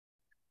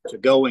to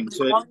going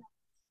to.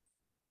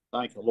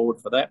 Thank the Lord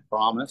for that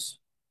promise.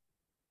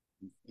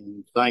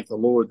 And thank the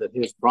Lord that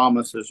his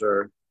promises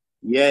are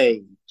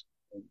yea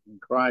in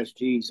Christ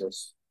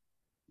Jesus.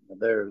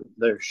 They're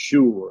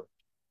sure.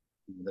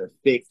 They're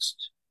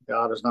fixed.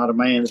 God is not a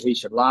man that he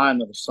should lie,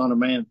 nor the son of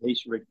man that he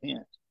should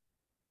repent.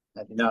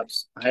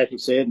 Hath he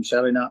said, and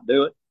shall he not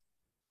do it?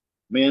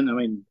 Men, I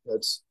mean,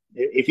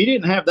 if you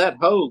didn't have that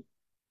hope,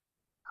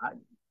 I,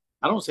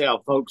 I don't see how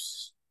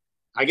folks.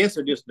 I guess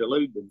they just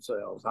delude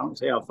themselves. I don't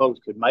see how folks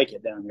could make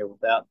it down here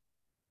without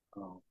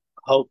uh,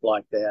 hope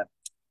like that.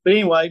 But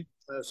anyway,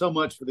 so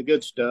much for the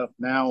good stuff.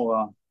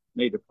 Now,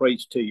 need to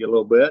preach to you a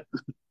little bit.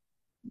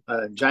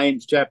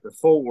 James chapter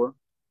 4.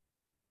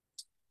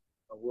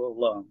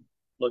 We'll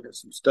look at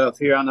some stuff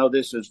here. I know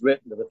this is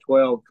written to the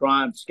 12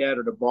 tribes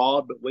scattered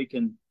abroad, but we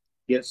can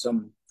get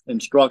some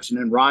instruction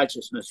in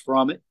righteousness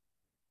from it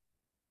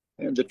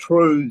and the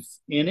truth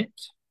in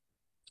it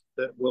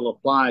that will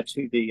apply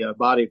to the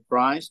body of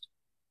Christ.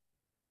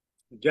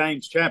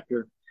 James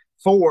chapter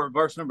 4,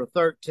 verse number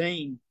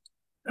 13,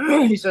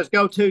 he says,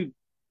 Go to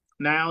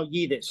now,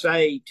 ye that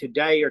say,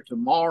 today or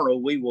tomorrow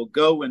we will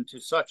go into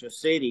such a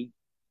city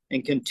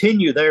and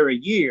continue there a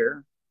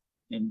year,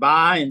 and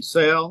buy and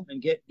sell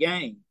and get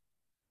gain.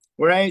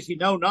 Whereas you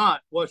know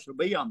not what shall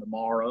be on the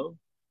morrow.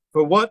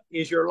 For what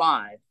is your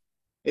life?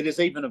 It is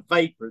even a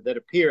vapor that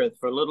appeareth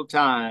for a little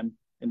time,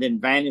 and then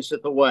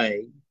vanisheth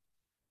away.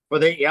 For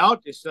they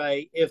ought to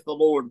say, if the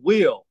Lord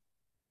will,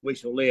 we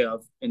shall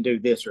live and do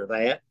this or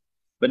that.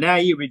 But now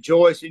ye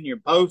rejoice in your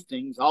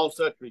boastings. All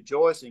such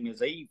rejoicing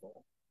is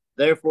evil.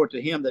 Therefore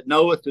to him that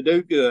knoweth to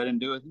do good and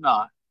doeth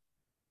not,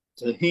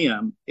 to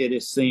him it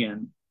is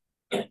sin.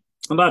 I'm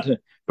about to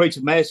preach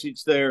a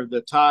message there,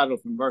 the title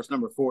from verse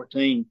number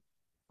 14,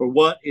 For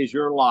what is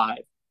your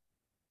life?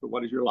 For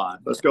what is your life?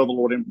 Let's go to the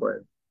Lord in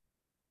prayer.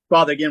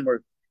 Father, again,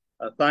 we're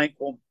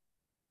thankful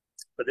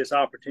for this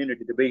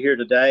opportunity to be here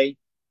today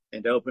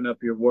and to open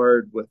up your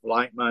word with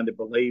like-minded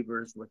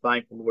believers. We're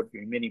thankful, Lord, for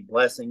your many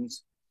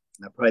blessings.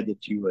 I pray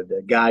that you would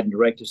guide and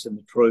direct us in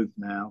the truth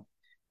now.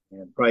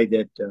 And pray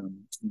that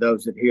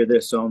those that hear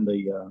this on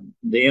the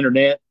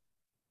internet,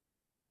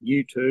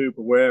 YouTube,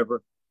 or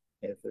wherever,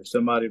 if there's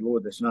somebody,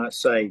 Lord, that's not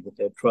saved, that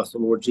they'll trust the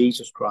Lord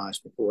Jesus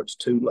Christ before it's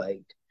too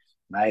late.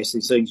 And I ask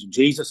these things in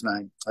Jesus'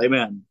 name.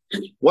 Amen.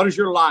 What is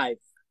your life?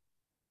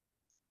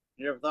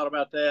 You ever thought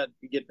about that? If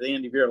you get to the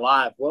end of your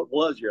life, what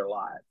was your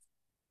life?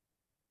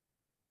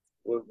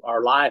 Well,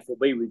 our life will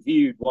be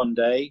reviewed one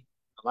day,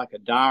 like a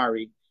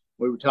diary.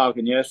 We were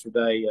talking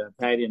yesterday,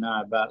 Patty and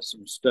I, about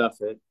some stuff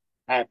that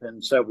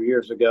happened several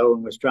years ago,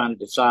 and was trying to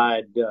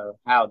decide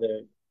how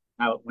it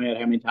went,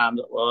 how many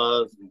times it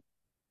was. And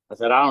I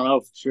said, I don't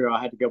know for sure.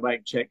 I had to go back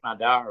and check my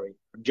diary,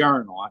 or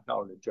journal. I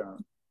call it a journal.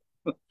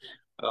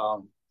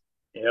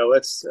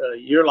 It's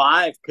your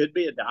life could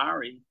be a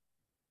diary.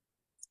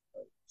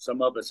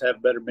 Some of us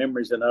have better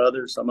memories than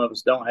others. Some of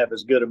us don't have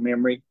as good a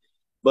memory,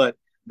 but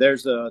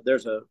there's a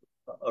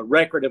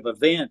record of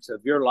events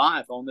of your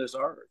life on this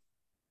earth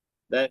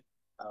that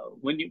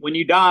when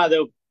you die,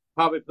 they'll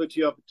probably put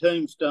you up a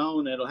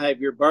tombstone. It'll have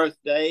your birth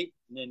date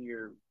and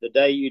then the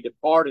day you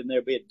departed, and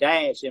there'll be a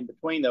dash in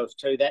between those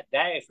two. That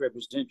dash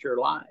represents your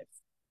life.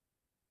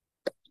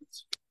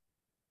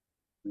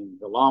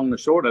 The long and the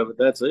short of it,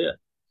 that's it.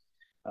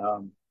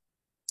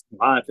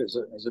 Life is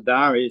a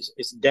diary.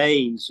 It's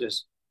days,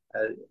 just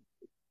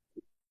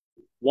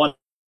one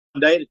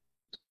day at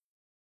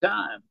a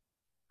time.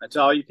 That's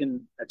all you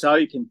can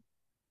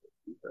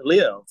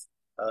live.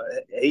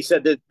 He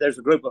said that there's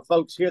a group of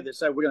folks here that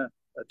say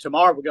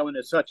tomorrow we're going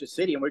to such a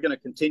city and we're going to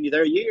continue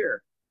their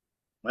year.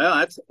 Well,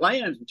 that's the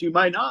plans, but you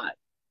may not.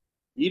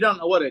 You don't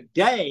know what a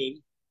day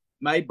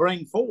may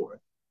bring forth.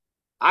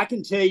 I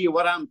can tell you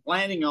what I'm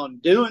planning on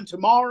doing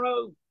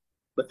tomorrow,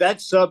 but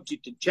that's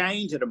subject to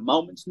change at a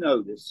moment's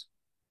notice.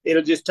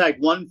 It'll just take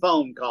one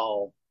phone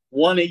call,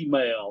 one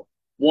email,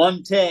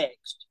 one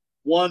text,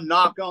 one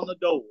knock on the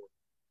door,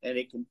 and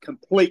it can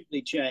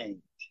completely change.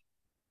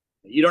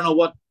 You don't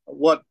know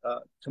what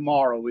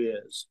tomorrow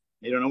is.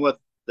 You don't know what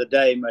the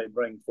day may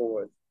bring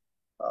forth.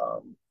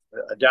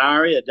 A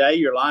diary, a day,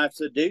 your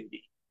life's a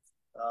duty.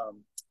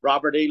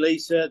 Robert E. Lee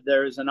said,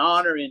 there is an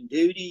honor in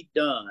duty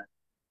done.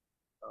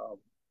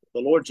 The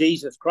Lord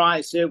Jesus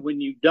Christ said,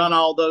 when you've done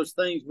all those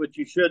things which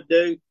you should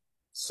do,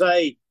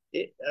 say,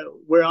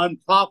 we're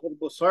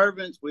unprofitable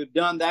servants. We've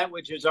done that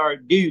which is our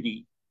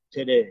duty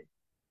to do.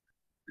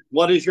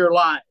 What is your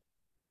life?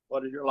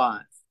 What is your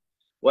life?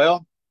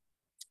 Well,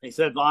 he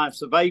said,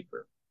 life's a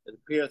vapor. It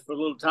appeareth for a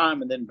little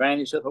time and then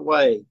vanisheth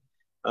away.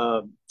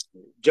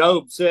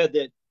 Job said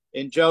that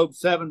in Job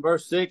 7,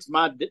 verse 6,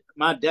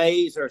 my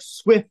days are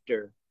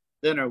swifter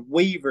than a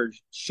weaver's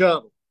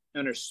shuttle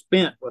and are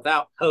spent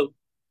without hope.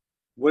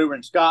 We were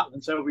in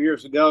Scotland several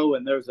years ago,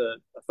 and there's a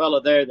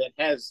fellow there that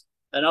has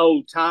an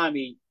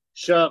old-timey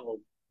shuttle,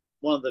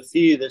 one of the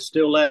few that's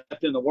still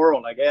left in the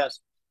world, I guess.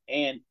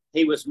 And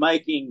he was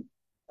making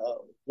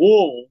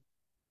wool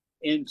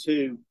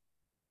into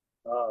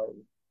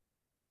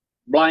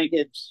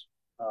blankets,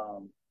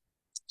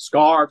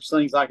 scarves,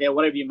 things like that,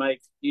 whatever you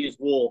make, use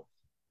wool.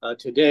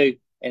 to do.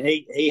 And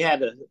he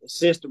had a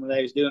system where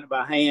they was doing it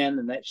by hand,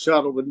 and that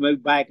shuttle would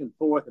move back and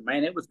forth. And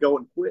man, it was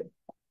going quick.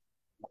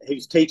 He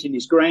was teaching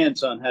his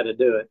grandson how to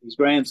do it. His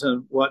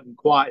grandson wasn't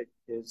quite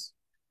as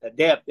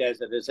adept as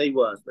he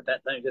was, but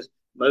that thing just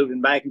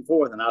moving back and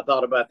forth. And I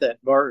thought about that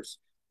verse: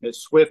 "It's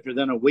swifter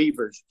than a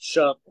weaver's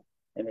shuttle,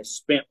 and it's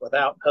spent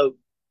without hope."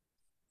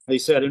 He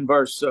said in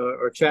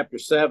chapter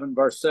 7,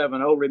 verse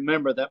 7, "Oh,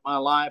 remember that my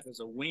life is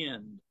a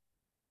wind,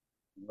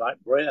 like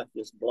breath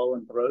just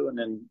blowing through and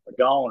then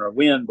gone, or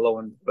wind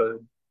blowing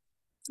through."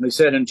 He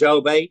said in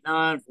Job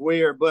 8:9, "For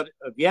we are but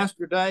of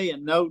yesterday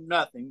and know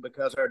nothing,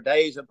 because our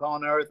days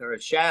upon earth are a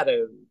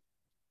shadow.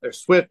 They're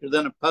swifter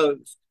than a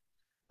post.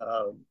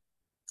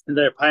 And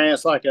they're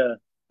past like a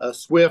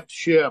swift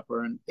ship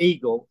or an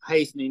eagle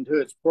hastening to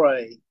its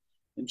prey."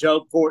 In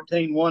Job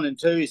 14:1 and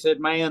 2, he said,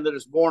 "Man that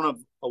is born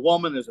of a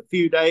woman is a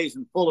few days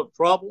and full of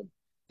trouble.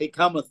 He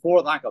cometh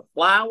forth like a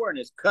flower and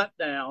is cut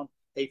down.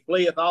 He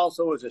fleeth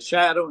also as a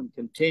shadow and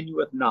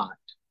continueth not."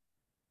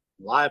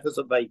 Life is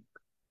a vapor.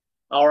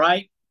 All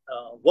right.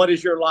 What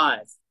is your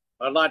life?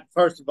 I'd like to,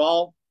 first of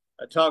all,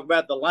 talk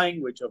about the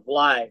language of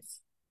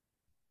life.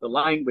 The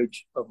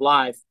language of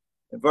life.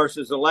 In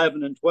verses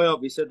 11 and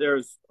 12, he said,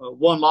 "There's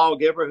one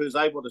lawgiver who's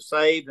able to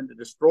save and to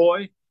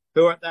destroy.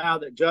 Who art thou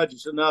that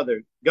judgest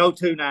another? Go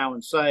to now,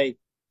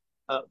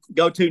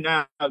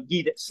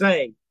 ye that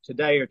say,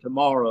 today or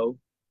tomorrow,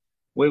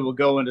 we will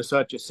go into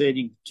such a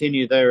city and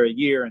continue there a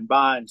year and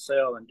buy and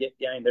sell and get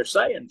gain." They're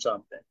saying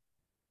something.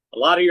 A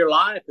lot of your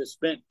life is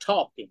spent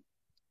talking.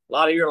 A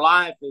lot of your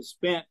life is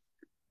spent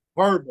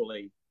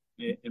verbally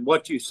in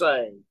what you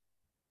say.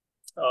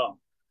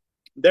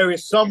 There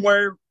is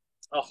somewhere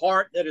a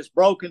heart that is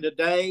broken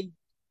today,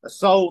 a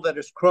soul that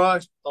is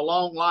crushed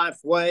along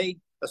life's way,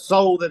 a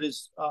soul that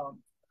is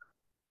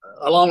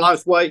along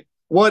life's way.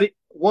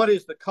 What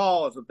is the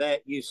cause of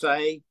that, you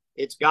say?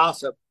 It's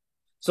gossip.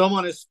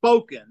 Someone has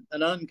spoken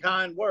an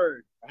unkind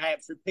word,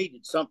 perhaps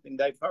repeated something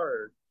they've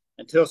heard,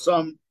 until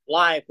some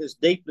life is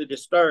deeply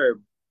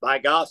disturbed by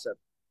gossip.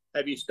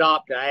 Have you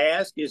stopped to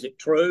ask, is it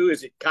true?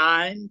 Is it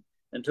kind?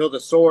 Until the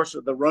source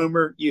of the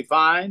rumor you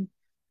find.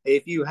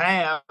 If you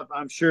have,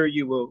 I'm sure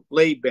you will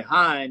leave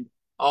behind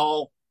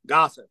all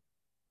gossip.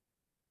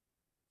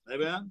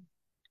 Amen?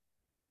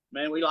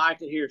 Man, we like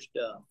to hear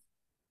stuff.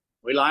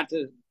 We like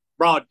to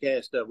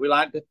broadcast stuff. We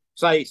like to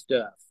say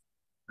stuff.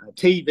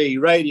 TV,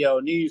 radio,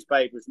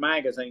 newspapers,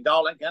 magazines,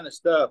 all that kind of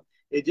stuff.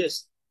 It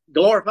just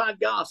glorified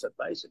gossip,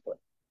 basically.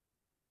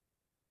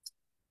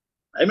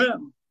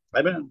 Amen.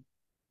 Amen.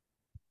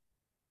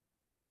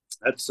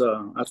 That's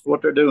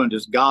what they're doing,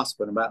 just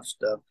gossiping about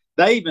stuff.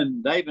 They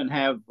even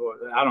have,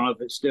 I don't know if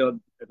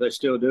they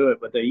still do it,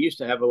 but they used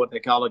to have what they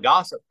call a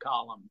gossip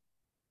column.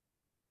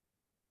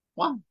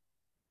 Why?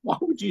 Why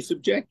would you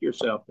subject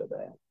yourself to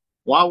that?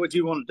 Why would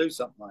you want to do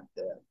something like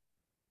that?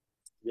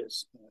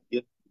 Just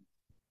get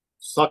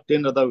sucked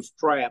into those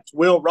traps.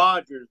 Will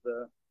Rogers,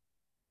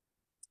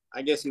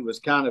 I guess he was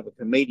kind of a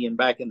comedian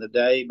back in the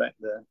day, back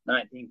in the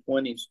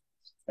 1920s.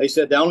 He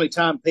said the only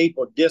time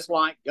people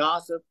dislike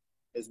gossip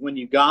is when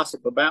you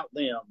gossip about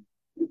them.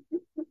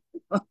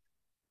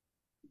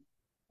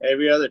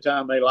 Every other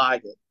time they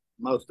like it.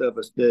 Most of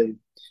us do.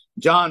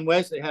 John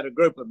Wesley had a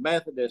group of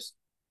Methodists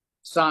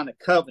sign a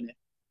covenant.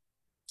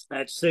 It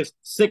had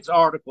six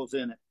articles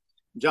in it.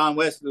 John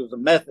Wesley was a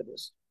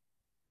Methodist.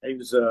 He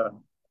was a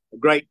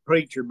great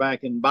preacher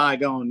back in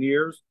bygone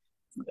years.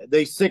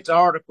 These 6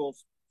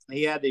 articles,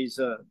 he had these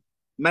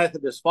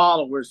Methodist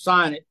followers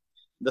sign it.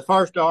 The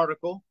first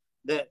article,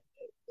 that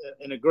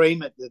an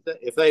agreement that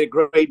if they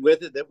agreed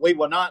with it, that we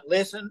will not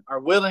listen or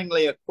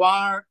willingly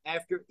acquire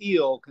after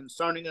ill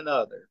concerning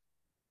another.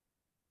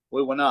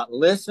 We will not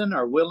listen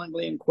or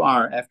willingly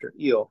inquire after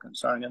ill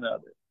concerning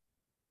another.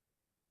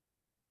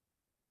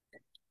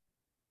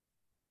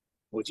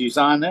 Would you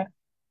sign that?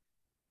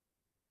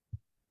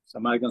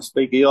 Somebody going to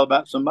speak ill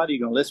about somebody,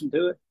 you're going to listen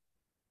to it?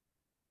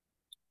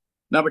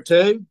 Number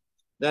 2,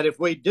 that if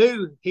we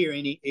do hear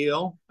any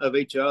ill of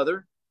each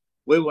other,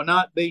 we will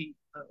not be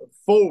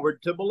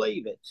forward to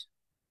believe it.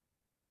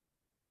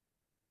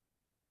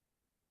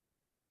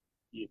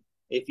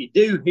 If you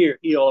do hear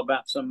ill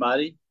about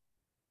somebody,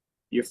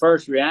 your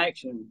first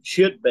reaction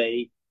should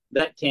be,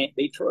 that can't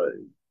be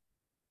true.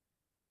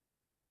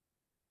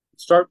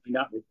 Certainly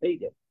not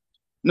repeat it.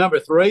 Number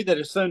 3, that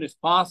as soon as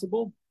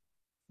possible,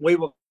 we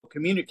will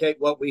communicate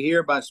what we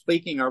hear by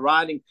speaking or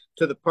writing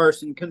to the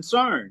person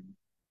concerned.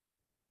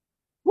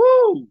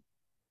 Woo!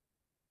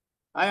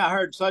 Hey, I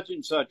heard such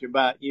and such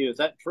about you. Is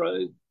that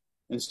true?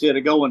 Instead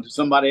of going to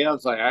somebody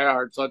else, like, hey, I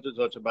heard such and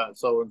such about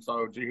so and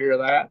so. Did you hear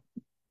that?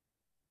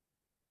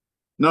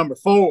 Number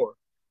 4,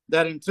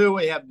 that until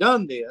we have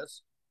done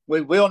this,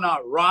 we will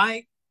not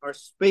write or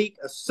speak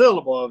a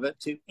syllable of it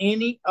to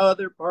any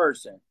other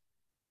person.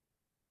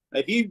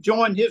 If you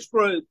joined his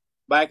group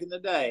back in the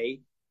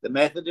day, the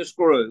Methodist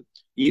group,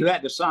 you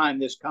had to sign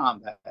this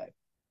compact.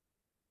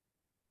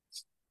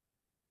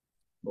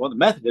 Well, the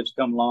Methodists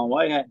come a long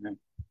way, haven't they?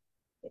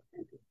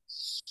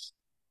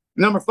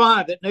 Number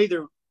 5, that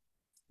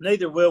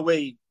neither will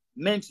we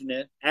mention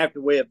it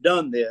after we have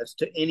done this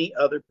to any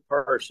other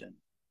person.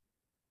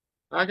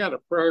 I got a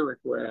prayer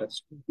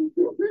request.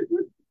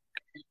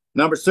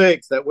 Number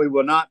 6, that we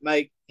will not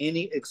make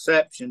any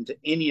exception to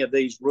any of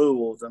these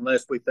rules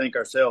unless we think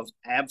ourselves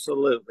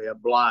absolutely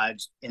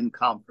obliged in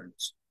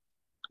conference.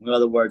 In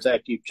other words,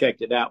 after you've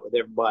checked it out with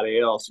everybody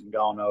else and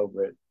gone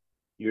over it,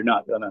 you're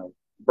not going to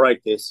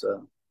break this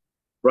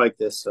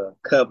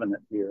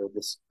covenant here,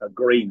 this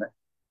agreement.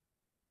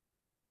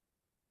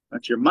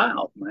 That's your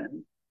mouth,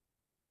 man.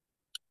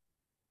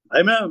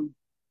 Amen.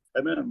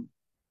 Amen.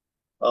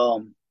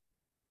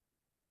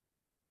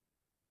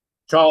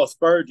 Charles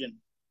Spurgeon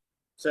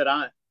said,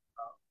 I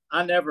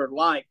never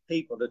like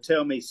people to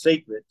tell me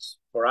secrets,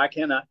 for I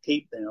cannot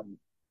keep them.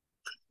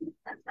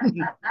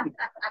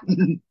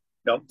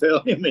 Don't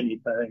tell him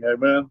anything.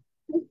 Amen.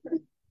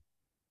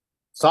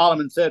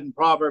 Solomon said in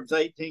Proverbs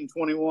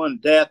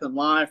 18:21, death and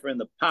life are in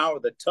the power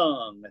of the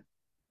tongue,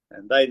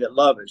 and they that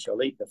love it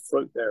shall eat the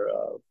fruit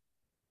thereof.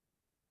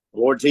 The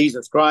Lord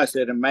Jesus Christ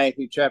said in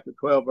Matthew chapter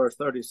 12, verse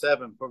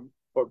 37,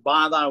 for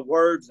by thy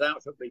words thou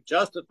shalt be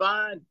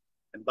justified,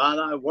 and by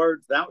thy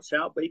words thou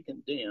shalt be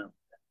condemned.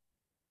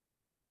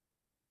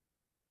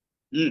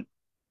 We're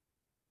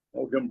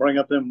going to bring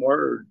up them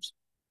words.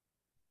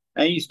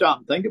 And you stop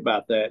and think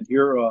about that.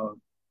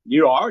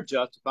 You are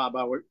justified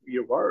by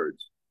your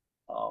words.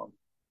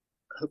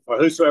 For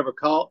whosoever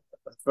shall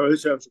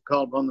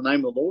call upon the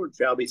name of the Lord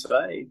shall be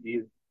saved.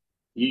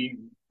 You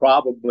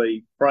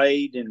probably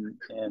prayed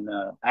and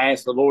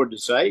asked the Lord to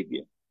save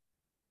you.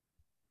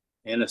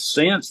 In a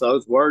sense,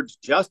 those words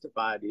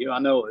justified you. I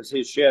know it was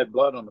his shed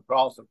blood on the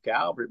cross of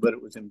Calvary, but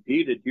it was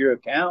imputed to your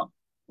account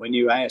when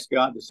you asked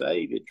God to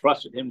save you,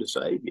 trusted him to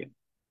save you.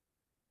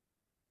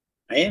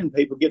 And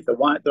people get the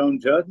white throne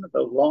judgment,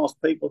 those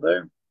lost people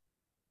there.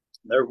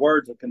 Their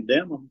words will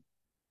condemn them.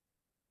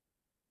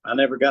 I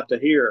never got to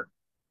hear,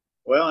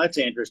 well, that's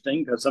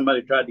interesting, because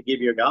somebody tried to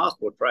give you a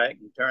gospel tract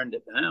and turned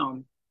it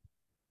down.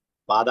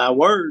 By thy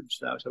words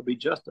thou shalt be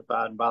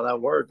justified, and by thy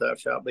words thou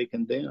shalt be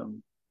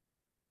condemned.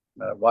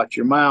 Watch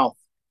your mouth.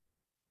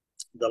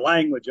 The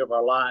language of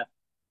our life.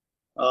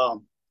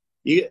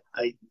 You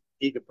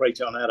could preach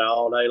on that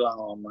all day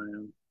long,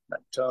 man. That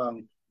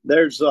tongue.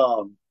 There's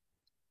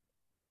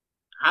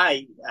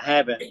I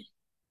haven't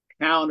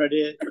counted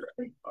it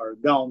or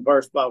gone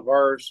verse by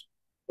verse,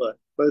 but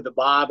through the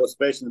Bible,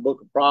 especially in the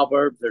book of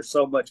Proverbs, there's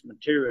so much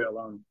material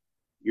on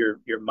your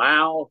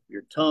mouth,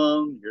 your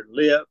tongue, your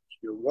lips,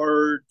 your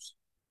words.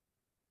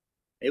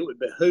 It would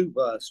behoove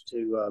us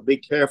to be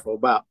careful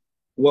about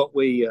what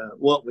we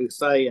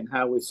say and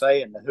how we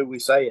say it and who we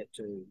say it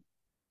to.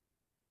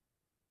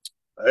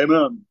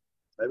 Amen.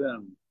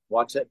 Amen.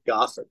 Watch that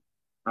gossip.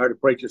 I heard a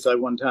preacher say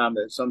one time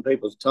that some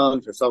people's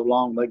tongues are so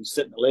long they can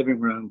sit in the living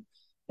room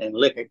and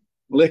lick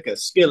a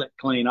skillet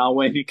clean all the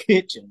way in the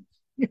kitchen.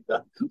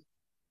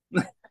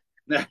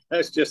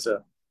 That's just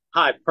a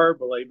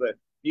hyperbole, but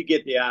you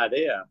get the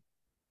idea.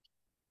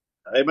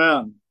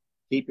 Amen.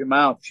 Keep your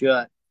mouth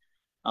shut.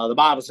 The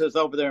Bible says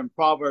over there in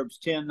Proverbs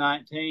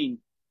 10:19,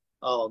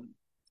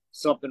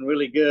 something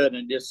really good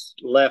and just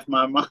left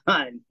my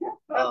mind.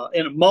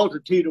 In a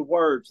multitude of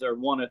words, there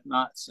wanteth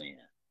not sin.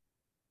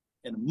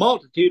 In a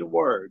multitude of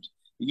words.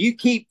 You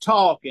keep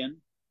talking,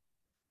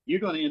 you're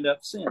going to end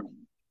up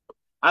sinning.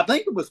 I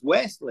think it was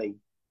Wesley,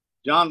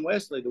 John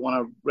Wesley, the one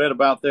I read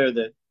about there,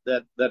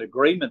 that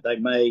agreement they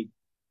made,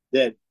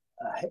 that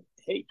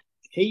he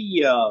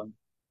I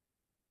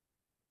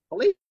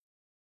believe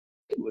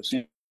it was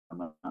him, if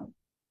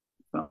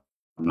I'm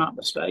not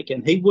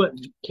mistaken. He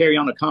wouldn't carry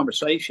on a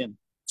conversation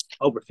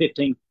over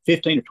 15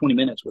 or 20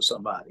 minutes with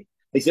somebody.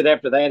 He said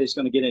after that it's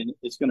going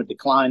to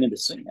decline into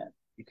sin.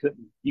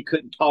 You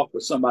couldn't talk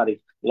with somebody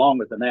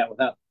longer than that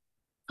without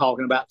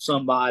talking about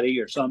somebody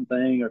or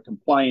something or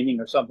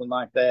complaining or something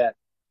like that,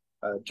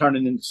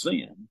 turning into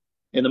sin.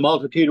 In the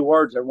multitude of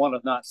words there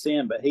wanteth not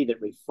sin, but he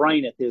that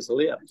refraineth his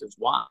lips is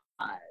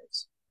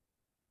wise.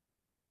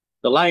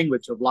 The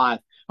language of life.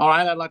 All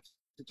right, I'd like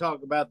to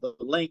talk about the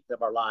length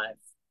of our life.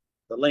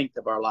 The length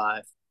of our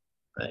life.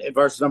 In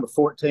verse number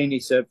 14, he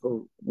said,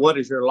 for what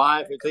is your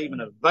life? It's even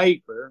a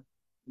vapor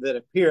that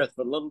appeareth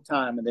for a little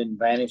time and then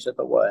vanisheth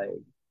away.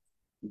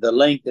 The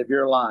length of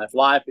your life.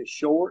 Life is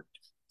short.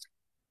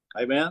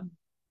 Amen.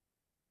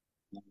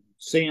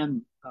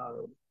 Sin,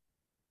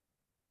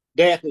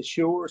 death is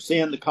sure.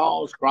 Sin the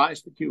cause,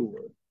 Christ the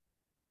cure.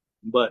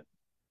 But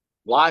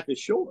life is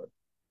short.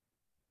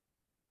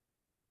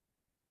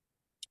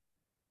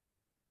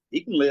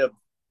 You can live.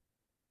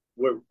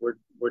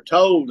 We're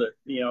told that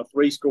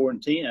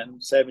 70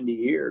 70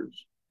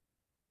 years,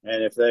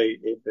 and if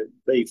it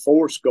be 80,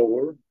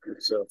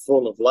 it's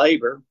full of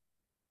labor.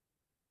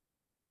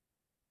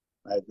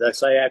 They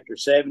say after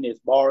 70 is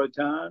borrowed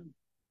time.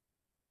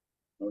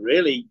 Well,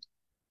 really,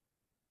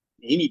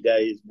 any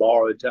day is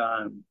borrowed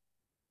time.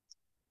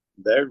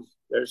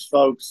 There's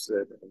folks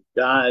that have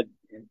died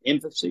in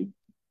infancy.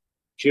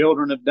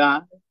 Children have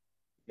died.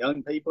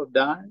 Young people have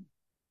died.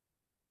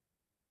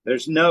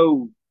 There's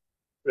no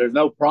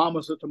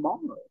promise of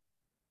tomorrow.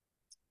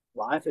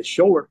 Life is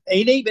short.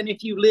 And even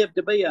if you live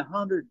to be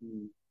 100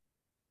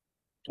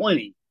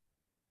 20.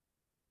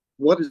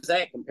 What is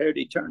that compared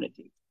to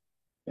eternity?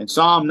 In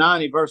Psalm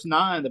 90, verse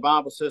 9, the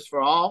Bible says,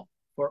 For all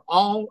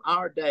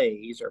our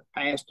days are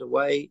passed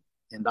away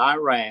in thy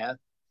wrath.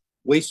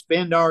 We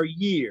spend our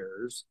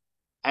years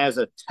as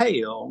a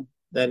tale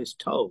that is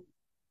told.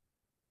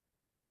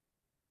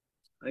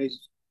 A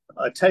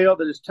tale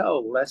that is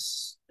told.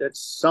 That's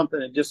something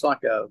that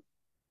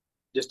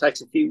just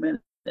takes a few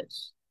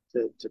minutes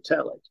to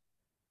tell it.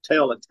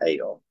 Tell a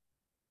tale.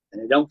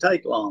 And it don't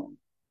take long.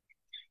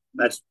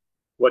 That's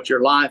what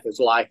your life is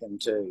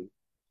likened to.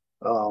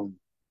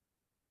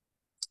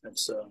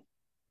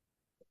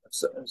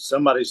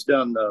 Somebody's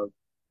done the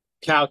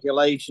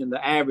calculation,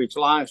 the average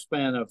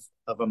lifespan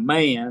of a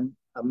man,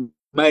 a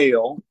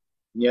male.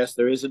 Yes,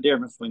 there is a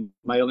difference between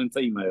male and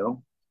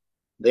female.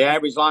 The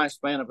average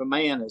lifespan of a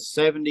man is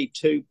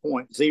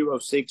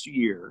 72.06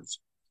 years.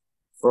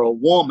 For a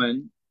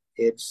woman,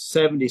 it's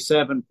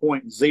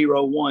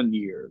 77.01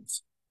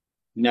 years.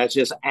 And that's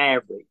just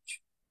average.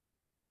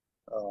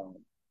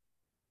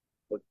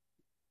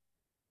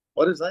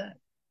 What is that?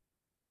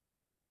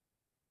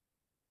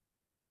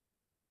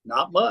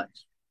 Not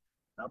much.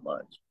 Not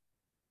much.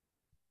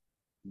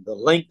 The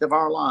length of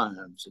our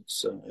lives,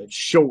 it's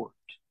short.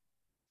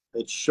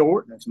 It's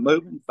short and it's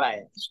moving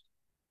fast.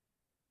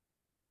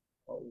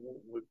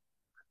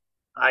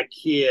 I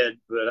kid,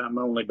 but I'm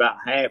only about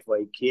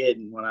halfway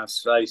kidding when I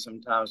say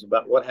sometimes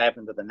about what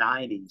happened to the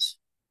 90s,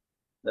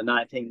 the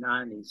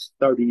 1990s,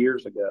 30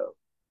 years ago.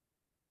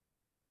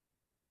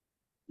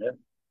 Yeah.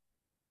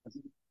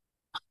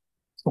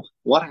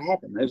 What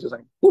happened? It was just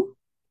like, whoop.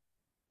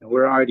 And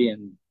we're already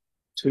in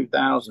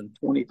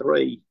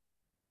 2023,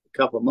 a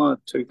couple of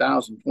months,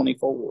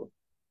 2024.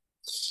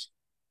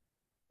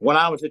 When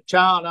I was a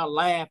child, I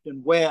laughed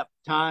and wept.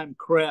 Time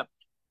crept.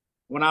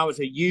 When I was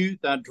a youth,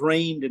 I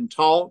dreamed and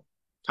taught.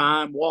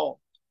 Time walked.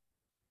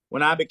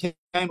 When I became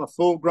a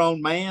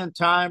full-grown man,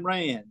 time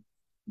ran.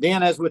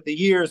 Then, as with the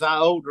years I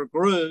older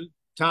grew,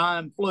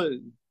 time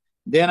flew.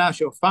 Then I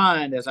shall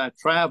find, as I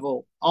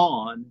travel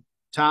on,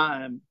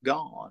 time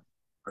gone.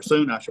 Or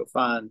soon I shall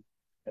find,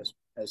 as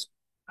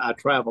I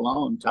travel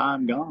on,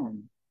 time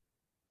gone.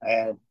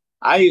 And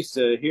I used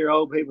to hear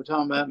old people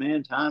talking about,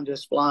 man, time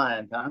just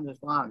flying. Where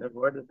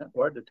did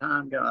the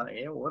time go?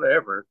 Yeah,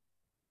 whatever.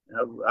 You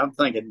know, I'm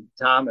thinking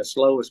time as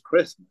slow as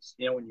Christmas.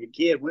 You know, when you're a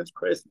kid, when's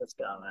Christmas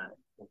gone out?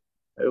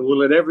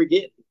 Will it ever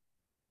get?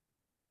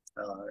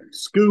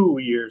 School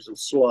years are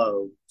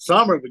slow.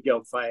 Summer would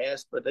go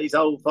fast, but these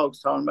old folks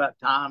talking about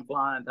time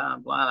flying.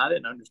 I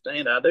didn't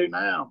understand. I do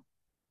now.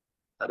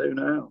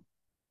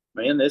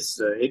 Man,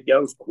 it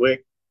goes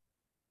quick,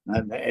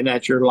 and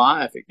that's your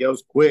life. It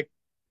goes quick.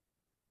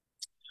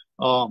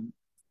 Job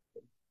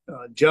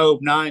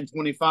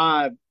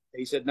 9:25.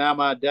 He said, "Now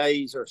my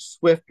days are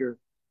swifter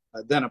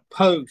than a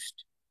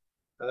post.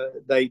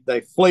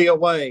 They flee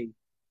away,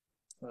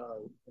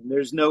 and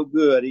there's no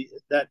good."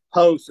 That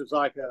post is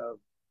like a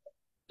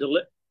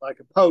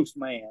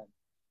postman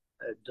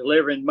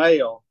delivering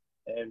mail.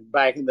 And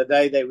back in the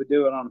day, they would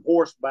do it on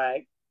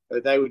horseback.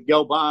 They would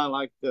go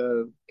by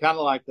kind of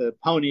like the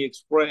Pony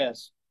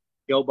Express,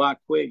 go by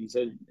quick. He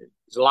said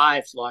his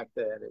life's like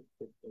that.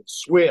 It's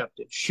swift.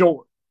 It's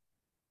short.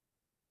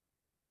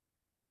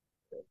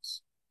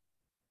 It's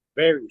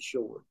very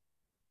short.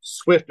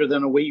 Swifter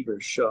than a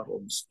weaver's shuttle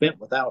and spent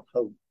without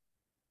hope.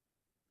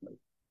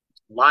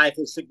 Life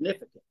is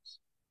significance.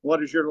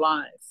 What is your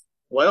life?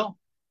 Well,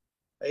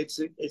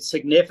 it's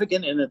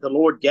significant in that the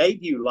Lord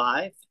gave you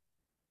life.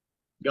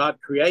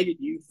 God created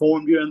you,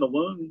 formed you in the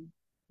womb.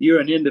 You're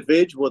an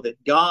individual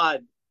that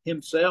God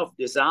himself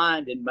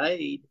designed and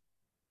made.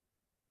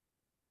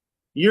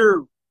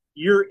 Your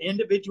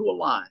individual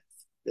life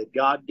that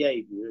God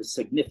gave you is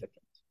significant.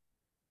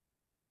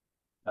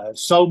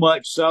 So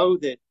much so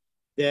that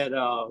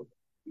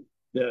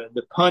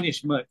the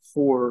punishment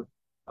for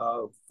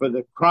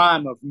the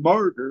crime of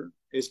murder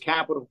is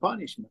capital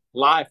punishment,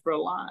 life for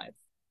life.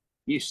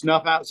 You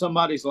snuff out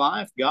somebody's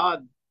life,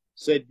 God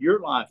said your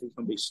life is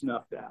going to be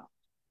snuffed out.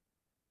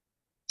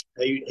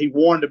 He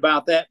warned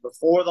about that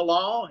before the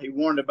law. He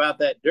warned about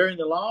that during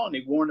the law, and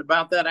he warned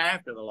about that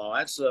after the law.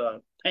 That's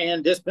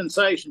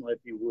pan-dispensational, if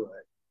you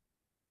would.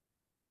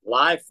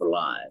 Life for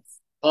life.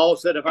 Paul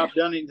said, if I've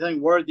done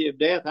anything worthy of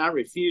death, I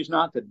refuse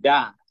not to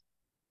die.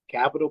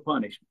 Capital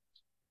punishment.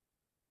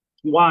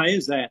 Why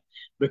is that?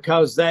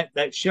 Because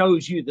that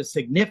shows you the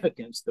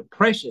significance, the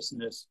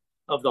preciousness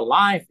of the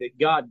life that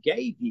God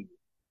gave you.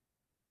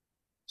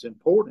 It's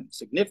important,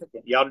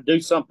 significant. You ought to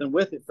do something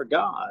with it for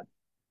God.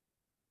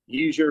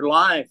 Use your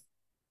life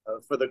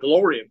for the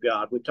glory of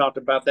God. We talked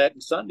about that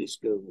in Sunday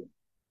school.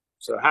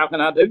 So how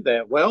can I do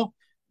that? Well,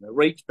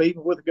 reach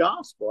people with the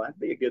gospel. That'd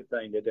be a good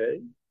thing to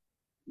do.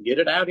 Get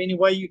it out any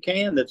way you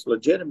can that's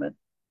legitimate.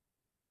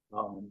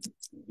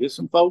 Get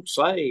some folks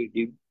saved.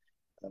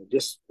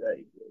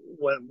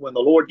 When the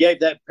Lord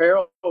gave that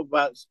parable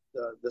about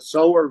the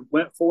sower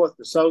went forth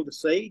to sow the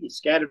seed, he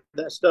scattered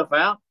that stuff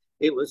out.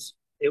 It was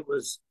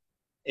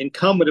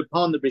incumbent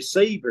upon the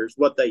receivers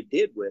what they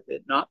did with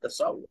it, not the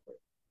sower.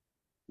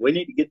 We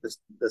need to get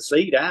the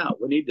seed out.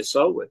 We need to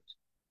sow it.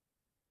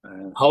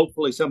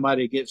 Hopefully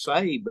somebody gets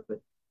saved, but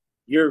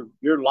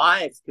your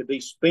life could be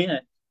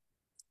spent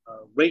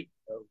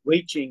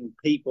reaching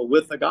people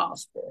with the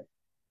gospel,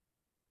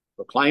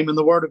 proclaiming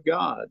the word of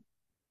God.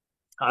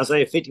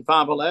 Isaiah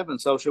 55:11,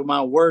 so shall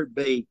my word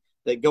be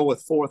that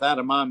goeth forth out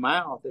of my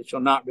mouth. It shall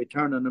not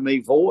return unto me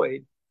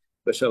void,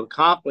 but shall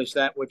accomplish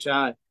that which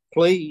I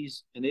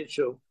please, and it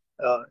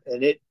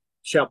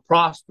shall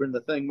prosper in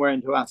the thing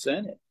whereunto I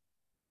sent it.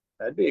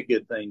 That'd be a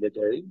good thing to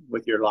do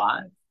with your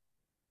life.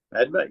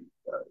 That'd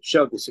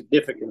show the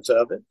significance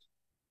of it.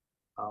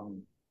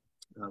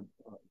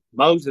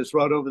 Moses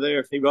wrote over there,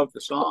 if he wrote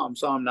the Psalm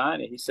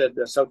 90, he said,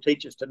 so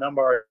teach us to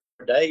number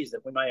our days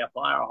that we may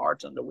apply our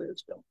hearts unto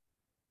wisdom.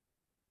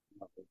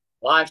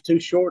 Life's too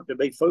short to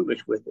be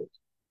foolish with it.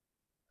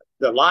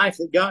 The life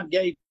that God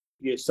gave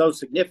you is so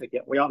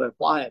significant, we ought to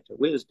apply it to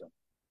wisdom.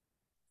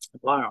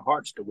 Apply our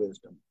hearts to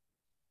wisdom.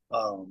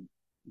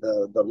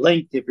 The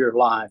length of your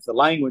life, the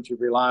language of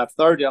your life.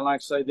 Thirdly, I like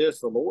to say this,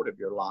 the Lord of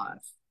your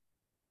life.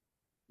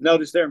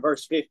 Notice there in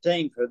verse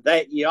 15, for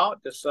that ye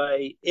ought to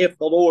say, if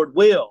the Lord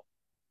will,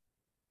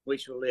 we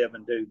shall live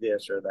and do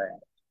this or that.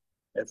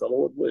 If the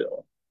Lord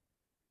will.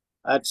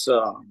 That's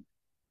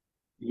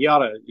you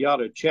ought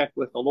to check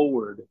with the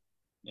Lord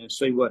and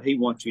see what he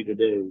wants you to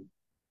do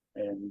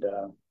and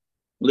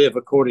live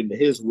according to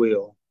his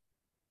will.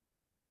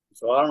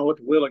 So I don't know what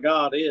the will of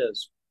God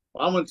is.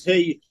 Well, I'm going to tell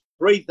you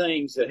 3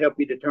 things that help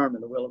you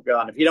determine the will of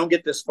God. If you don't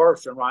get this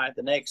first one right,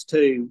 the next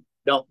 2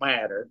 don't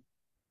matter.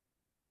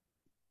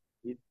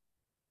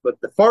 But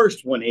the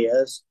first one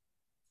is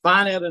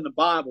find out in the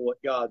Bible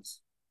what God's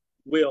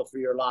will for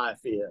your life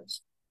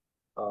is.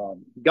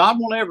 God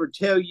won't ever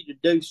tell you to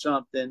do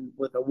something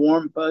with a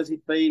warm, fuzzy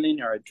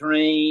feeling or a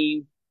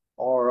dream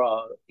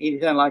or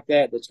anything like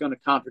that that's going to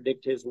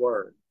contradict his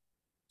word.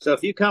 So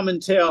if you come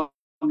and tell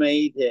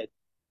me that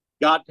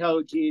God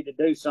told you to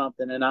do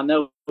something and I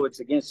know it's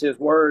against his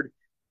word,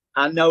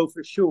 I know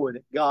for sure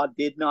that God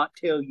did not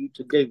tell you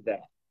to do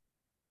that.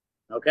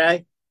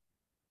 Okay?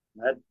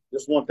 I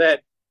just want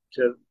that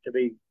to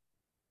be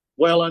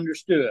well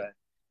understood.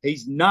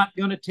 He's not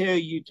going to tell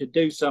you to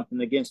do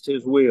something against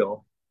his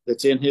will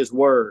that's in his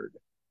word.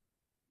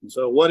 And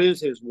so what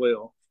is his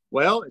will?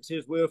 Well, it's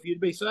his will for you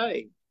to be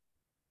saved.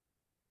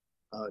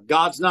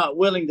 God's not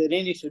willing that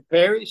any should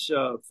perish,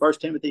 1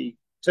 Timothy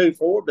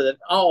 2:4, but that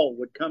all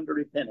would come to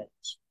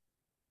repentance.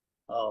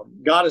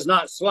 God is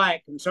not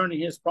slack concerning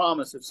his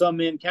promise, if some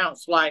men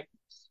count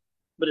slackness,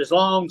 but is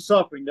long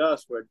suffering to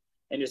usward,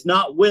 and is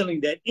not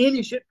willing that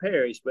any should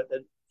perish, but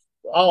that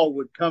all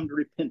would come to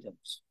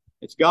repentance.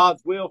 It's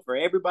God's will for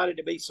everybody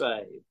to be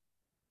saved.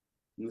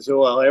 And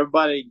so, well,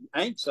 everybody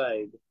ain't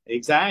saved.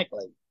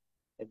 Exactly.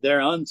 If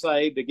they're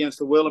unsaved against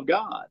the will of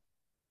God.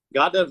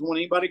 God doesn't want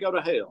anybody to go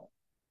to hell.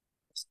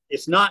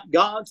 It's not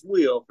God's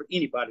will for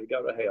anybody to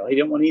go to hell. He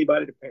didn't want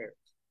anybody to perish.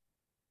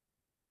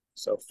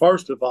 So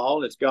first of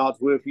all, it's God's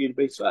will for you to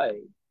be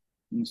saved.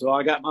 And so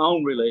I got my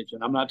own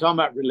religion. I'm not talking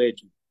about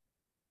religion.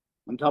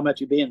 I'm talking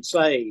about you being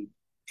saved.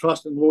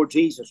 Trusting the Lord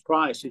Jesus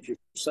Christ as your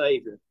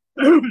Savior.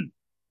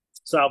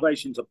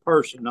 Salvation's a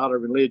person, not a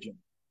religion.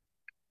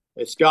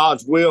 It's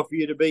God's will for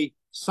you to be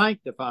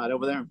sanctified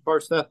over there in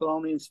 1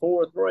 Thessalonians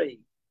 4:3.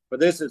 For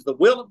this is the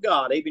will of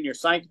God, even your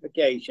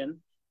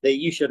sanctification, that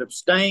you should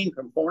abstain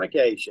from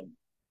fornication.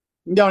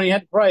 You don't even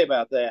have to pray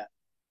about that.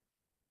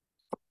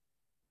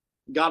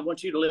 God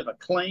wants you to live a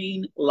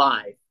clean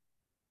life,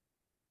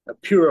 a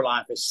pure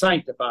life, a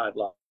sanctified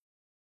life.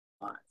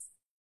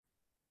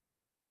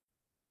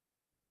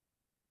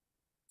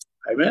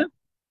 Amen?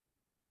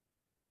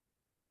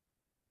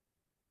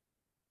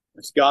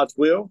 It's God's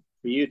will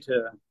for you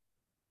to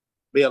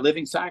be a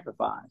living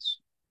sacrifice.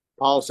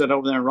 Paul said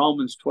over there in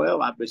Romans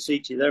 12, I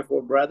beseech you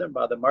therefore, brethren,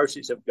 by the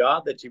mercies of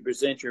God, that you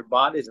present your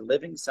bodies a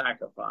living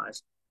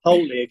sacrifice,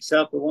 holy,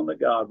 acceptable unto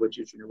God, which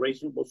is your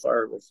reasonable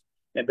service.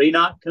 And be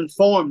not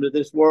conformed to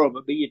this world,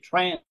 but be ye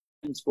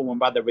transformed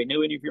by the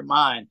renewing of your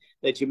mind,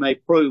 that you may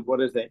prove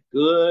what is that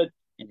good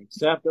and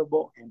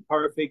acceptable and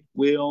perfect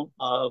will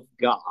of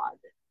God.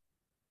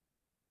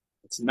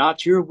 It's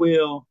not your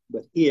will,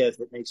 but his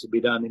that needs to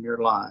be done in your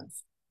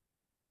life.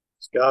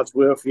 It's God's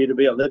will for you to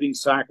be a living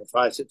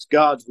sacrifice. It's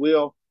God's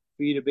will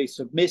for you to be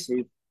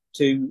submissive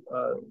to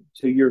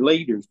your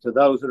leaders, to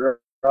those that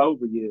are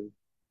over you.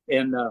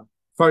 In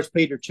 1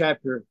 Peter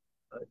chapter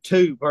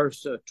 2,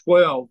 verse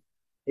 12,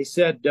 he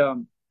said,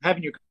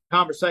 having your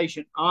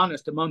conversation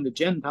honest among the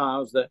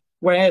Gentiles, that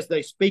whereas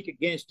they speak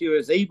against you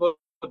as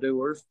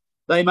evildoers,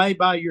 they may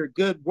by your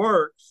good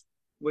works,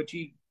 which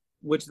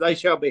they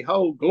shall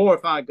behold,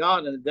 glorify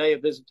God in the day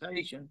of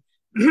visitation.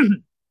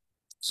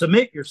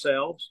 Submit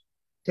yourselves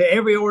to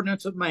every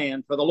ordinance of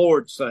man for the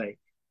Lord's sake.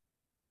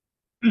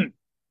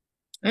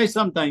 There's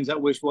some things I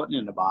wish wasn't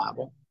in the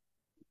Bible.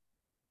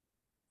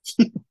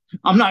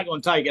 I'm not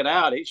going to take it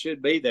out. It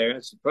should be there.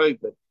 It's the truth.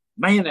 But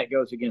man, that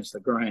goes against the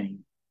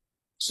grain.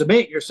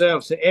 Submit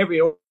yourselves to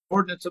every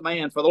ordinance of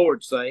man for the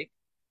Lord's sake,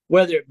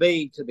 whether it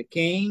be to the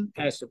king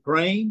as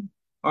supreme,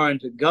 or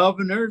unto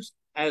governors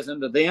as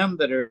unto them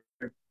that are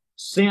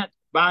sent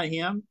by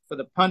him for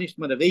the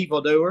punishment of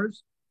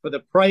evildoers, for the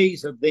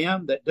praise of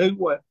them that do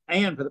well,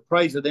 and for the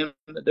praise of them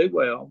that do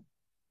well.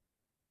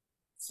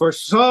 For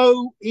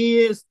so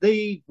is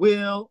the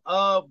will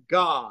of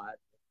God,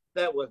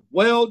 that with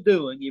well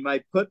doing you may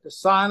put to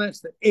silence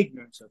the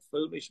ignorance of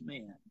foolish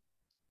men.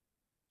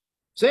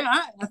 See,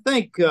 I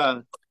think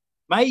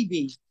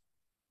maybe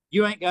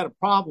you ain't got a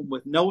problem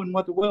with knowing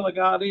what the will of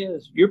God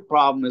is. Your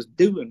problem is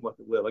doing what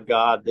the will of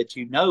God that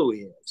you know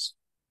is.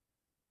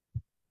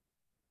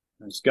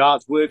 It's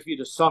God's will for you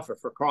to suffer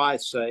for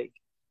Christ's sake.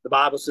 The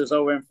Bible says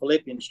over in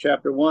Philippians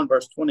chapter 1,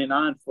 verse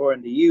 29, for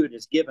unto you it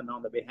is given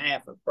on the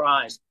behalf of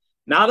Christ,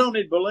 not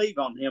only to believe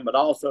on him, but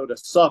also to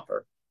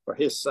suffer for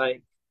his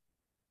sake.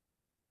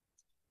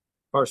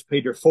 1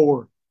 Peter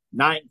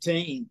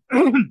 4:19,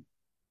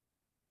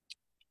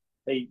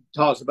 he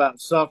talks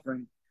about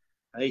suffering.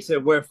 He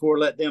said, wherefore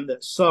let them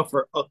that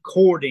suffer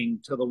according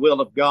to the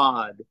will of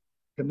God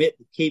commit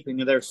the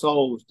keeping of their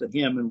souls to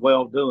him in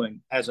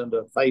well-doing, as unto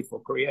a faithful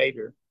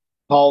Creator.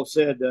 Paul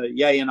said,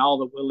 yea, and all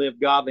that will live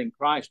godly in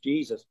Christ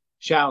Jesus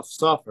shall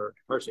suffer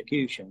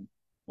persecution.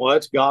 Well,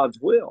 that's God's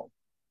will.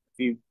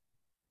 If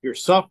you're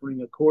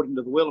suffering according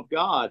to the will of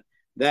God,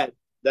 that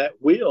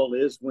will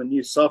is when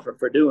you suffer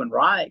for doing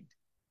right,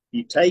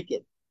 you take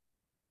it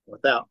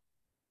without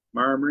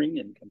murmuring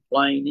and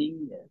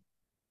complaining and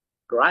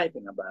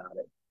griping about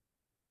it.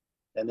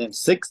 And then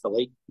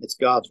sixthly, it's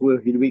God's will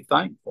for you to be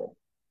thankful.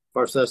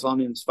 1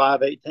 Thessalonians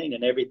 5:18,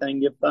 and everything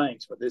give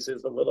thanks, for this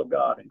is the will of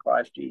God in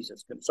Christ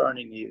Jesus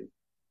concerning you.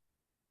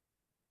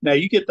 Now,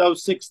 you get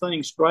those 6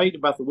 things straight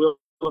about the will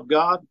of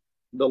God,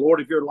 the Lord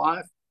of your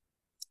life,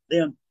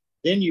 then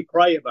you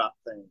pray about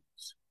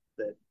things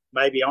that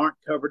maybe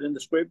aren't covered in the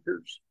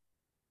scriptures.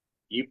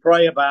 You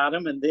pray about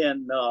them, and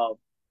then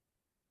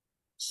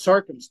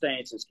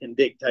circumstances can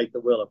dictate the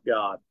will of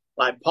God.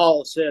 Like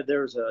Paul said,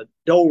 there's a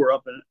door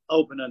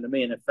open unto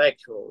me and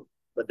effectual,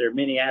 but there are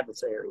many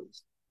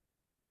adversaries.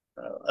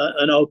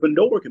 An open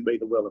door can be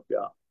the will of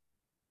God.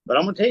 But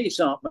I'm going to tell you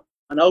something.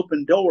 An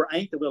open door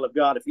ain't the will of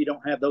God if you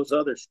don't have those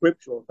other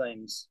scriptural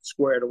things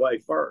squared away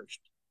first.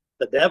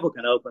 The devil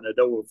can open a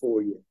door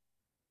for you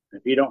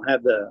if you don't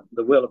have the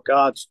will of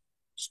God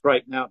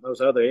straighten out in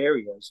those other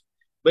areas.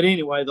 But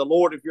anyway, the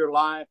Lord of your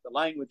life, the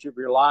language of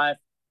your life,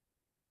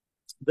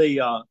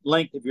 the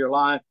length of your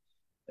life.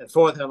 And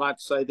fourth, I'd like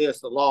to say this,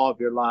 the law of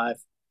your life.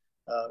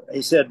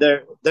 He said,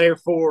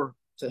 therefore,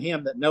 to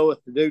him that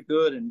knoweth to do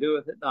good and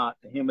doeth it not,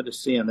 to him it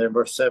is sin. There in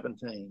verse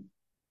 17.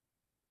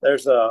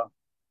 There's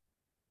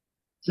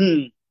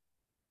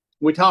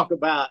we talk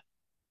about,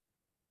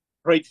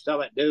 preachers talk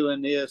about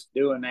doing this,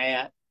 doing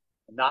that,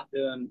 and not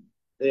doing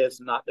this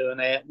and not doing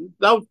that. And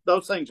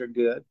those things are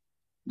good.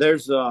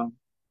 There's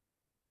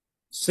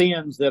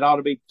sins that ought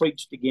to be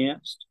preached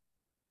against.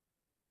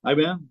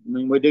 Amen. I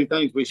mean, we do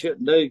things we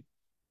shouldn't do.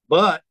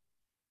 But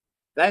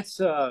that's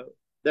there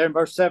in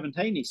verse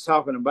 17, he's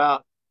talking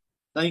about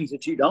things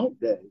that you don't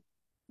do,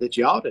 that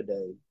you ought to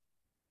do.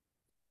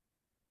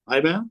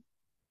 Amen.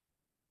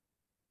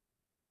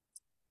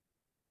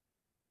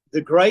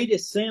 The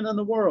greatest sin in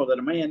the world that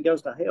a man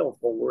goes to hell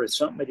for is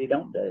something that he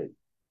don't do.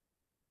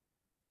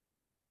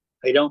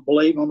 He don't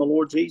believe on the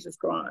Lord Jesus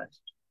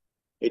Christ.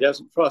 He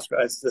doesn't trust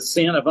Christ. It's the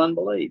sin of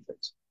unbelief.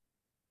 It's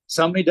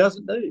something he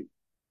doesn't do.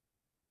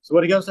 So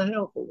what he goes to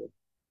hell for?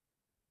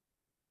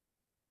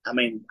 I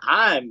mean,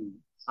 I'm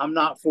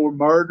not for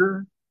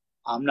murder.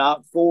 I'm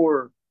not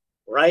for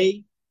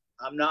rape.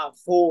 I'm not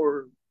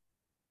for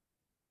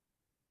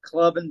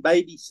clubbing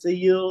baby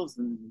seals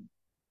and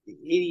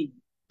any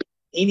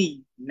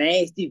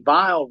nasty,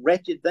 vile,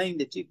 wretched thing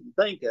that you can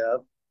think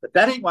of. But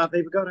that ain't why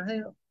people go to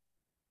hell.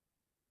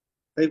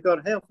 People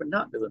go to hell for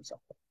not doing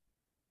something,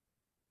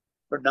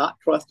 for not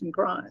trusting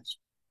Christ.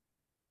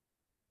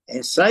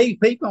 And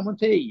saved people, I'm going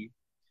to tell you,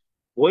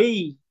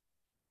 we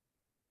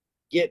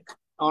get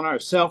on our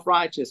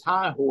self-righteous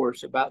high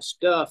horse about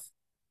stuff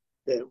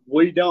that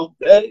we don't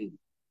do.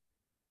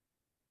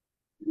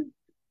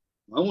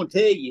 I'm going to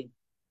tell you,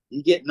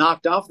 you get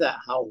knocked off that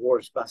high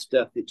horse by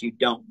stuff that you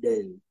don't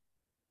do,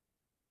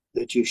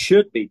 that you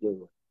should be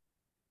doing.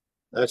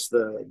 That's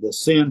the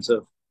sins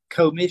of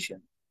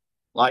commission,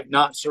 like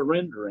not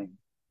surrendering,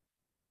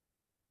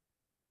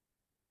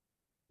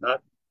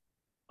 not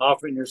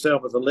offering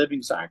yourself as a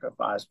living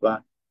sacrifice, by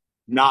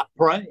not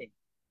praying.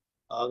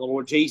 The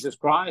Lord Jesus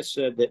Christ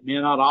said that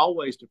men ought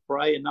always to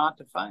pray and not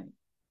to faint.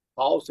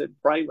 Paul said,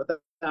 pray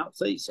without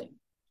ceasing.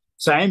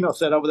 Samuel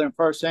said over there in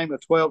 1 Samuel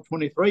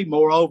 12:23,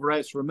 moreover,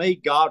 as for me,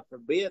 God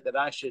forbid that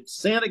I should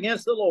sin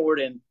against the Lord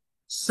in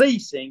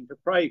ceasing to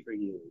pray for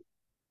you.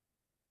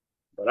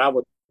 But I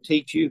will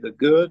teach you the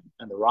good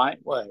and the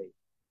right way.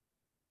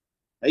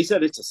 He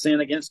said it's a sin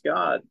against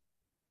God,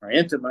 or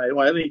intimate.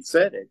 Well, he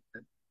said it,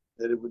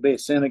 that it would be a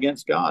sin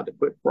against God to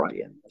quit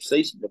praying or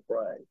ceasing to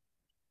pray.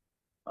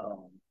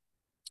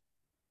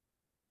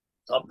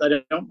 Something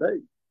they don't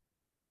do.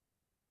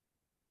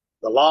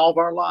 The law of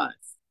our life.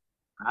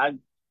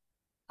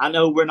 I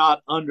know we're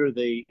not under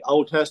the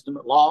Old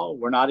Testament law.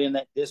 We're not in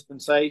that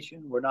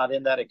dispensation. We're not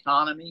in that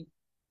economy.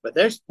 But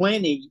there's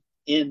plenty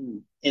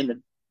in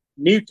the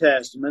New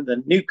Testament,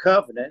 the New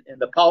Covenant, in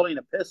the Pauline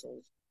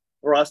epistles,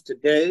 for us to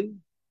do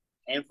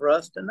and for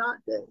us to not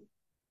do.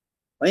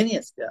 Plenty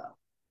of stuff.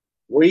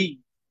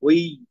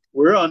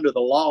 We're under the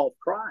law of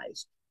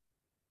Christ.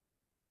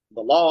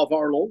 The law of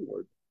our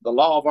Lord. The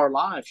law of our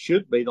life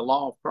should be the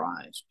law of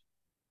Christ.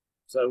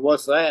 So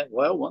what's that?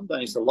 Well, one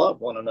thing is to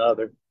love one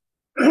another.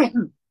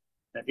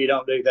 If you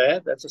don't do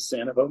that, that's a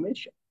sin of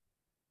omission.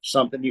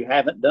 Something you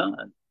haven't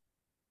done.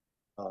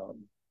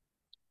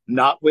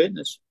 Not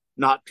witness,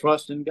 not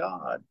trust in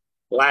God,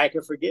 lack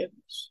of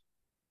forgiveness.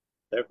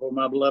 Therefore,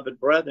 my beloved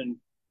brethren,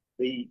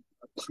 the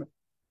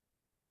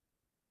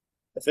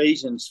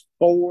Ephesians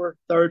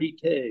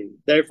 4:32.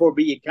 Therefore,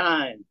 be ye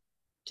kind,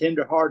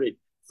 tenderhearted,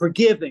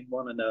 forgiving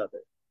one another,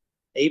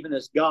 even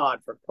as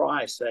God, for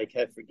Christ's sake,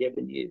 hath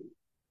forgiven you.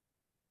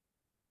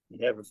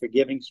 You have a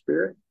forgiving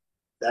spirit.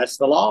 That's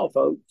the law,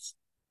 folks.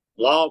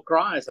 Law of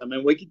Christ. I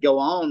mean, we could go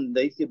on.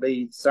 These could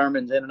be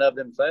sermons in and of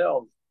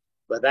themselves,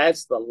 but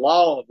that's the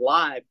law of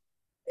life.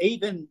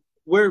 Even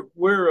we're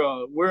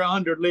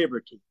under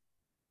liberty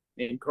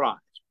in Christ.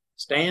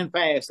 Stand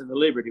fast in the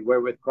liberty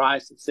wherewith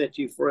Christ has set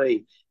you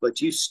free,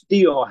 but you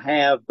still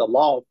have the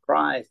law of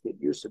Christ that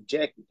you're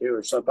subjected to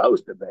or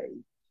supposed to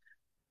be.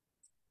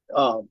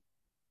 The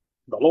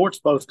Lord's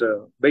supposed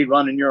to be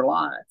running your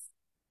life.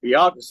 You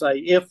ought to say,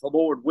 if the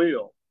Lord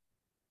will.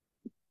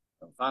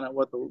 Find out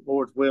what the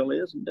Lord's will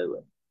is and do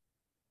it.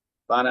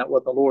 Find out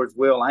what the Lord's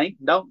will ain't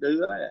and don't do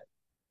that.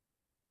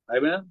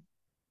 Amen?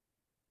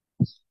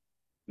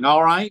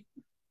 All right.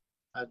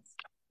 That's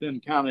been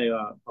kind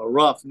of a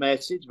rough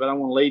message, but I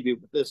want to leave you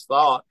with this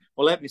thought.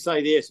 Well, let me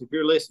say this. If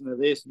you're listening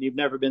to this and you've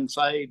never been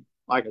saved,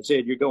 like I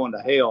said, you're going to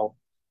hell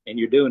and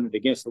you're doing it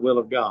against the will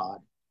of God.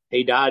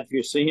 He died for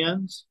your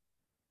sins.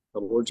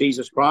 The Lord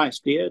Jesus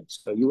Christ did,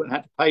 so you wouldn't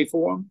have to pay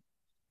for them.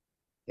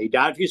 He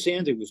died for your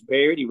sins. He was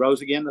buried. He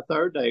rose again the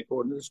third day,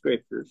 according to the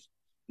Scriptures.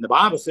 And the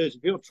Bible says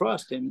if you'll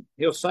trust Him,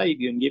 He'll save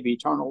you and give you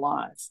eternal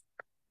life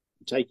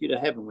and take you to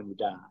heaven when you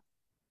die.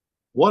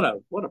 What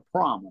a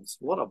promise.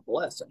 What a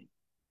blessing.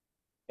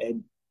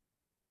 And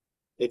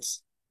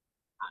it's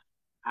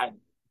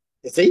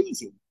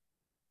easy.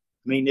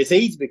 I mean, it's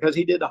easy because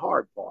He did the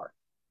hard part.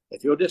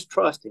 If you'll just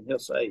trust Him, He'll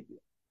save you.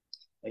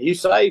 And you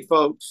say,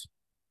 folks,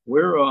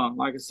 we're,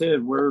 like I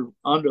said, we're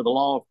under the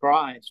law of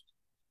Christ.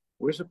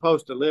 We're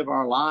supposed to live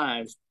our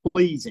lives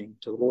pleasing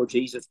to the Lord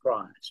Jesus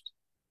Christ,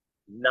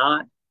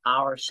 not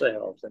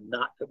ourselves and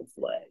not to the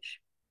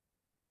flesh.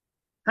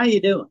 How you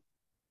doing?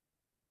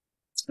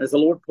 Is the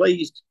Lord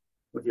pleased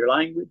with your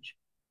language?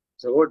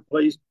 Is the Lord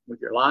pleased with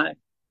your life?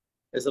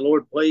 Is the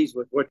Lord pleased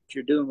with what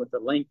you're doing with the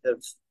length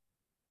of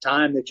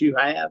time that you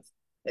have?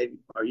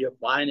 Are you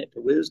applying it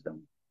to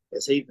wisdom?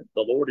 Is He the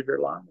Lord of your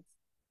life?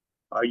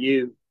 Are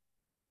you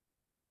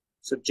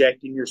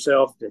subjecting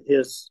yourself to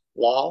His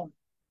law?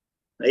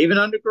 Even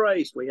under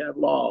grace, we have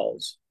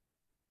laws.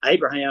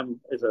 Abraham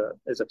is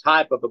a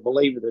type of a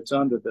believer that's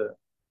under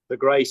the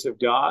grace of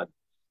God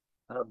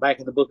back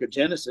in the book of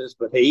Genesis,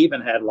 but he even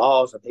had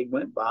laws that he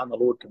went by, and the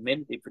Lord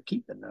commended him for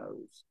keeping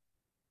those.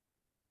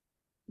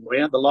 We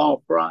have the law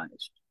of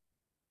Christ.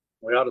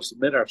 We ought to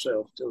submit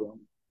ourselves to Him.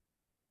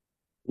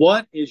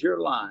 What is your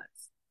life?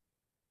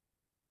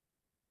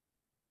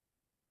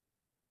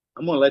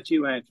 I'm going to let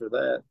you answer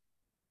that.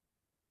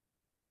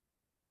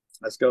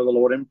 Let's go to the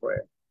Lord in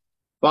prayer.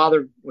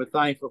 Father, we're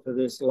thankful for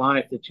this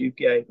life that you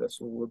gave us,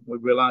 Lord. We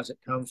realize it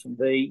comes from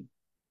Thee.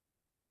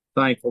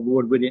 Thankful,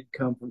 Lord, we didn't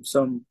come from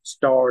some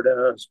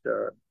stardust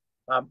or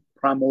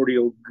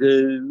primordial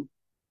goo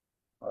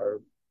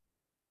or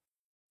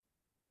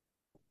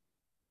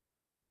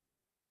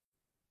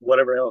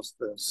whatever else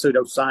the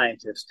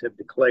pseudoscientists have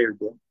declared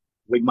that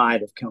we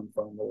might have come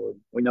from, Lord.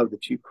 We know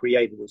that you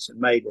created us and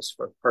made us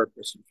for a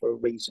purpose and for a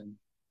reason.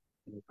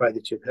 And we pray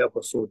that you'd help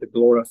us, Lord, to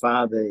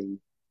glorify Thee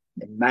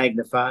and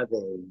magnify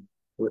Thee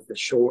with the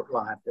short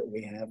life that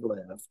we have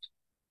left.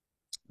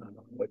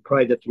 We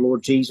pray that the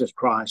Lord Jesus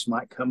Christ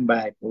might come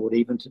back, Lord,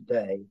 even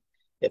today.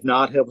 If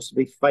not, help us to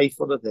be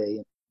faithful to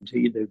Thee until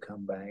you do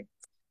come back.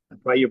 I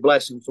pray your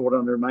blessings, Lord,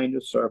 on the remainder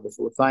of the service.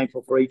 We're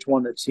thankful for each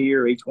one that's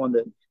here, each one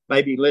that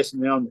may be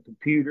listening on the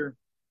computer.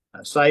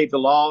 Save the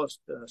lost,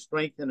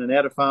 strengthen and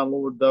edify,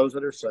 Lord, those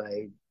that are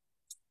saved.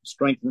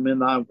 Strengthen them in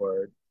Thy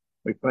word.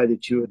 We pray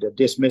that you would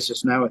dismiss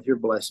us now with your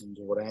blessings.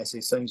 Lord, I ask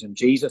these things in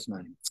Jesus'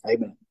 name.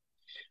 Amen.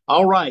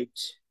 All right,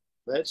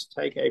 let's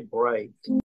take a break.